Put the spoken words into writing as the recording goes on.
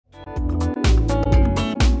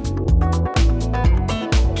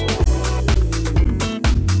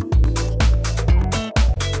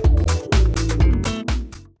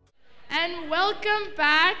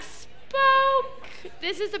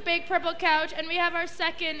This is the Big Purple Couch, and we have our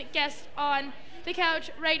second guest on the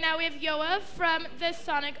couch. Right now we have Yoav from the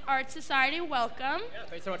Sonic Art Society. Welcome. Yeah,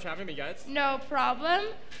 thanks so much for having me, guys. No problem.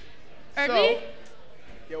 Erdly?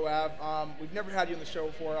 So, Yoav, we've never had you on the show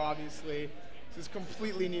before, obviously. This is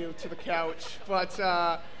completely new to the couch, but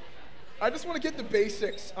I just want to get the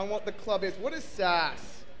basics on what the club is. What is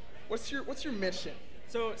SAS? What's your mission?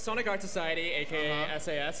 So, Sonic Art Society, aka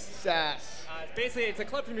SAS. SAS. Basically, it's a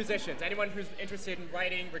club for musicians. Anyone who's interested in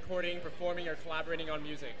writing, recording, performing, or collaborating on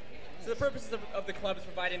music. So the purpose of the club is to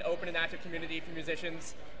provide an open and active community for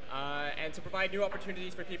musicians, and to provide new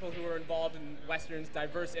opportunities for people who are involved in Western's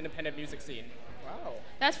diverse independent music scene. Wow.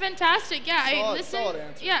 That's fantastic. Yeah, Solid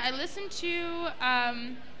answer. Yeah, I listened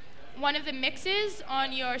to one of the mixes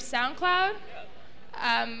on your SoundCloud.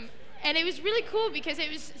 And it was really cool because it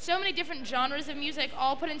was so many different genres of music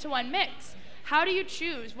all put into one mix. How do you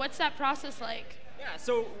choose? What's that process like? Yeah,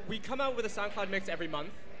 so we come out with a SoundCloud mix every month,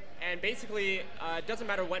 and basically it doesn't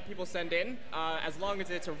matter what people send in, as long as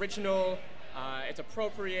it's original, it's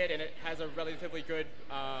appropriate, and it has a relatively good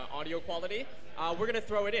audio quality, we're going to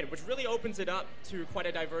throw it in, which really opens it up to quite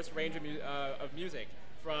a diverse range of music,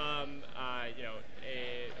 from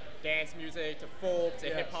dance music to folk to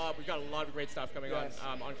hip hop. We've got a lot of great stuff coming on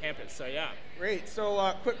campus. So yeah. Great.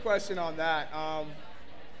 So quick question on that.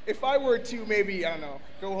 If I were to maybe, I don't know,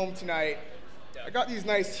 go home tonight, I got these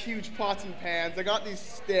nice huge pots and pans. I got these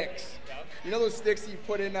sticks. You know those sticks that you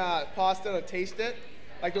put in pasta to taste it?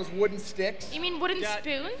 Like those wooden sticks? You mean wooden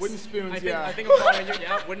spoons? Wooden spoons, I think I'm following you.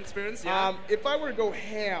 Yeah, wooden spoons. Yeah. If I were to go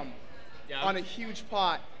ham on a huge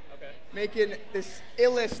pot, making this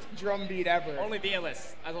illest drum beat ever. Only the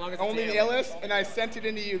illest, as long as it's only the illest, and I sent it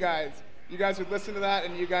into you guys. You guys would listen to that,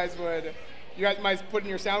 and you guys might put in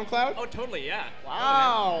your SoundCloud? Oh, totally, yeah.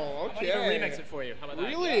 Wow, okay. I'm going to remix it for you. How about that?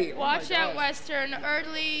 Really? Yeah. Watch out, Western.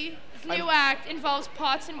 Erdly's new act involves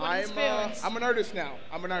pots and wooden spoons. I'm an artist now.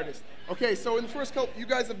 I'm an artist. Okay, so in the first couple, you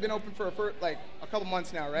guys have been open for like a couple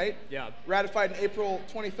months now, right? Yeah. Ratified in April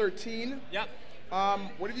 2013. Yep.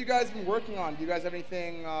 What have you guys been working on? Do you guys have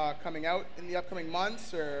anything coming out in the upcoming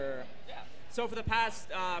months, or? Yeah. So for the past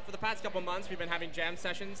couple months, we've been having jam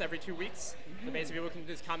sessions every 2 weeks. So basically, people can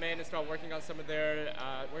just come in and start working on some of their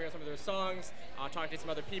songs, talking to some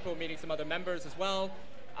other people, meeting some other members as well.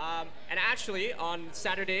 And actually, on this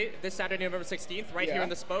Saturday, November 16th, here in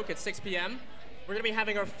the Spoke at 6 p.m. We're going to be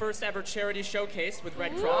having our first ever charity showcase with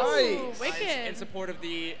Red Cross. Nice. Wicked. In support of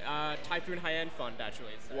the Typhoon Haiyan Fund,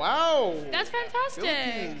 actually. So. Wow. That's fantastic.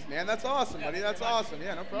 Philippines, man. That's awesome, buddy. That's awesome.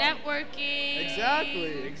 Yeah, no problem. Networking.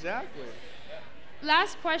 Exactly.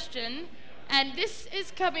 Last question, and this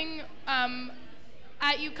is coming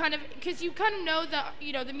at you kind of, because you kind of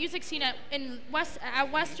know the music scene at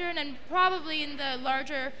Western and probably in the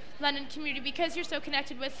larger London community because you're so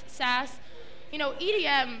connected with SAS. You know,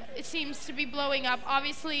 EDM, it seems to be blowing up.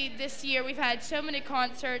 Obviously, this year we've had so many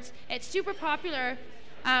concerts. It's super popular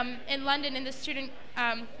in London in the student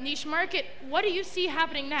niche market. What do you see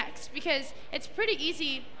happening next? Because it's pretty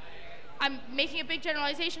easy. I'm making a big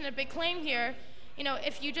generalization, a big claim here. You know,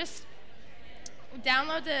 if you just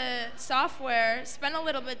download the software, spend a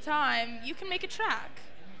little bit of time, you can make a track.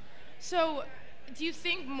 So do you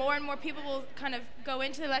think more and more people will kind of go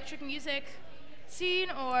into the electric music scene,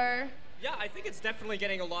 or? Yeah, I think it's definitely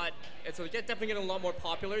getting a lot. It's definitely getting a lot more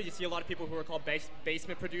popular. You see a lot of people who are called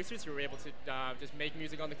basement producers who are able to just make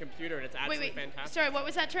music on the the and it's absolutely fantastic. Sorry, what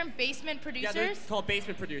was that term? Basement producers? Yeah, they're called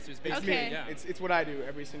basement producers. Basically. Okay. Yeah. It's what I do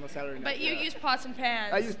every single Saturday night. But you use pots and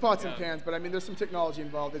pans. I use pots and pans, but I mean, there's some technology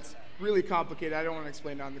involved. It's really complicated. I don't want to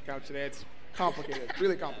explain it on the couch today. It's complicated,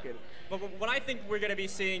 really complicated. But what I think we're going to be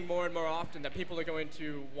seeing more and more often, that people are going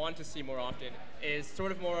to want to see more often, is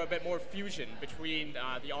sort of a bit more fusion between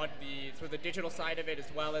the digital side of it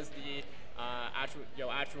as well as the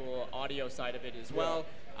actual audio side of it as well.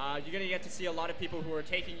 You're going to get to see a lot of people who are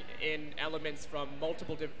taking in elements from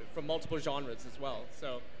multiple genres as well.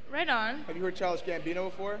 So. Right on. Have you heard Childish Gambino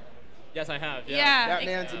before? Yes, I have. Yeah. That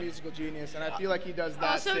man's a musical genius, and I feel like he does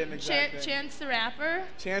that same exact thing. Chance the Rapper.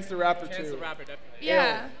 Chance the Rapper too. Chance the Rapper, definitely.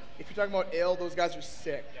 Yeah. If you're talking about ill, those guys are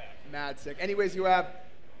sick. Yeah. Mad sick. Anyways, you have.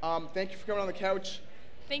 Thank you for coming on the couch.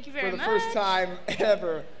 Thank you very much. For the first time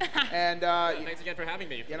ever. And thanks again for having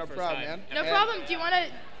me. Yeah, no problem, man. No problem. Do you want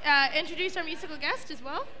to introduce our musical guest as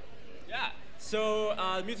well? Yeah. So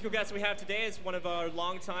the musical guest we have today is one of our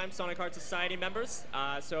longtime Sonic Art Society members.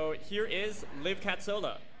 So here is Liv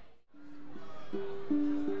Katsola.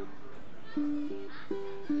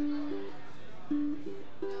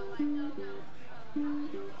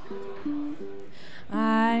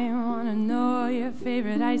 I wanna know your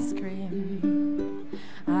favorite ice cream.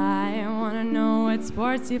 I wanna know what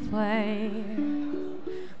sports you play.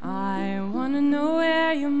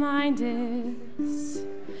 where your mind is.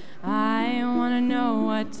 I wanna know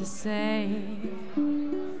what to say.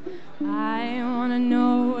 I wanna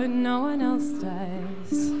know what no one else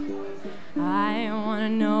does. I wanna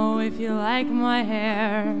know if you like my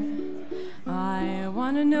hair. I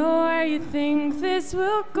wanna know where you think this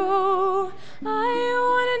will go. I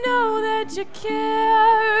wanna know that you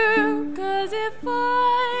care. 'Cause if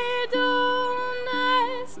I don't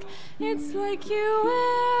ask, it's like you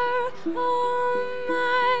wear a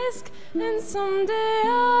mask. And someday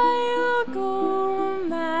I'll go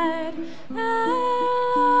mad at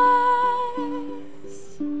last.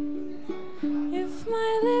 If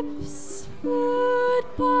my lips would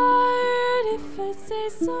part, if I say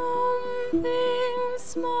something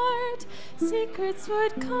smart, secrets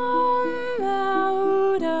would come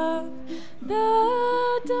out of the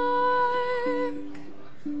dark.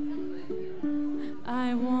 I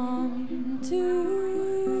want to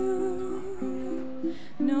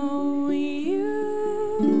know you.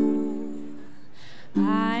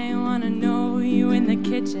 I wanna know you in the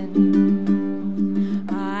kitchen.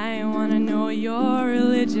 I wanna know your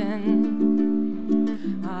religion.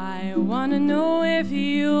 I wanna know if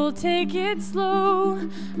you'll take it slow.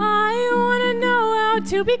 I wanna know how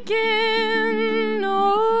to begin.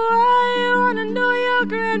 Oh, I wanna know your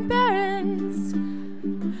grandparents.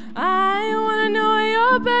 I wanna know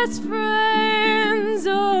your best friends.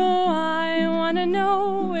 Oh, I wanna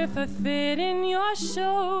know if I fit in your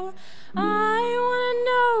show. I wanna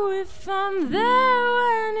know if I'm there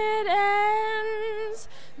when it ends.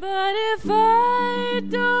 But if I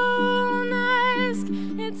don't ask,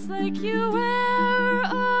 it's like you wear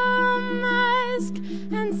a mask.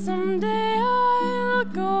 And someday I'll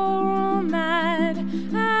go mad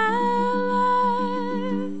at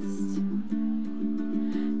last.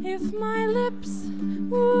 If my lips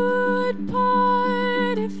would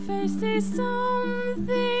part, if I say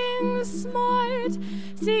something smart,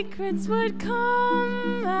 secrets would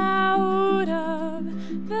come out of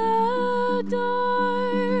the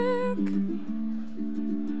dark.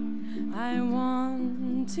 I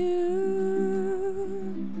want to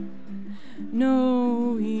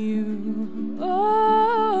know you. Oh,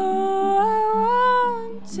 I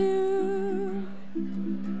want to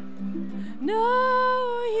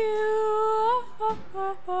know you.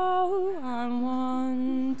 Oh, I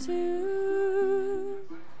want to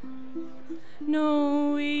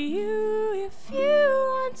know you if you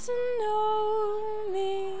want to know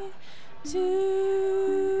me too.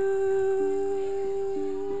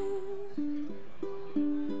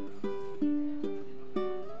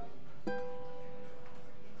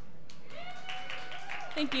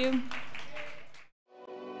 Thank you.